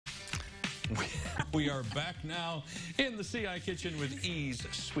We are back now in the CI kitchen with E's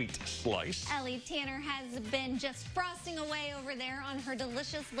Sweet Slice. Ellie Tanner has been just frosting away over there on her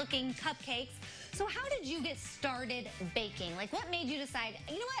delicious-looking cupcakes. So how did you get started baking? Like, what made you decide,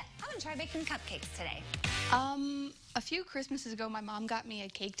 you know what, I'm going to try baking cupcakes today? A few Christmases ago, my mom got me a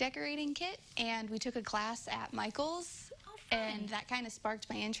cake decorating kit, and we took a class at Michael's, and that kind of sparked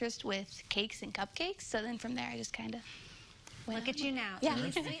my interest with cakes and cupcakes. So then from there, I just kind of Look at you now. Yeah.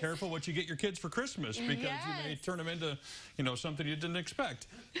 Parents, be careful what you get your kids for Christmas, because you may turn them into, something you didn't expect.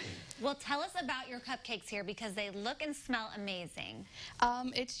 Well, tell us about your cupcakes here, because they look and smell amazing.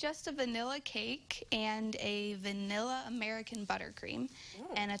 It's just a vanilla cake and a vanilla American buttercream,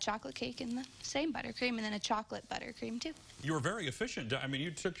 and a chocolate cake in the same buttercream, and then a chocolate buttercream too. You were very efficient. I mean,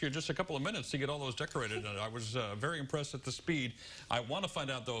 you took you just a couple of minutes to get all those decorated, and I was very impressed at the speed. I want to find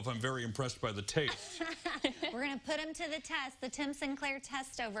out, though, if I'm very impressed by the taste. We're going to put him to the test, the Tim Sinclair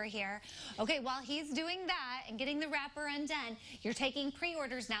test over here. Okay, while he's doing that and getting the wrapper undone, you're taking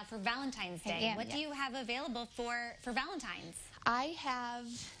pre-orders now for Valentine's Day. What do you have available for Valentine's? I have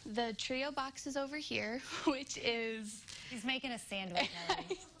the trio boxes over here, which is... He's making a sandwich.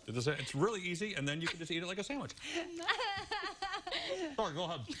 It's really easy, and then you can just eat it like a sandwich. Sorry, go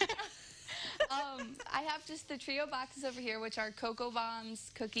ahead. I have just the trio boxes over here, which are cocoa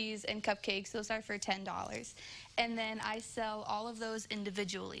bombs, cookies, and cupcakes. Those are for $10. And then I sell all of those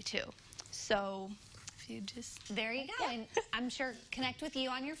individually, too. So if you just... There you go. And I'm sure connect with you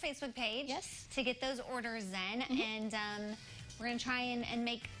on your Facebook page to get those orders in. And we're going to try and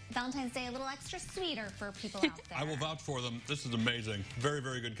make Valentine's Day a little extra sweeter for people out there. I will vouch for them. This is amazing. Very,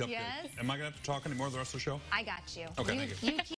 very good cupcake. Yes. Am I going to have to talk anymore the rest of the show? I got you. Okay, thank you.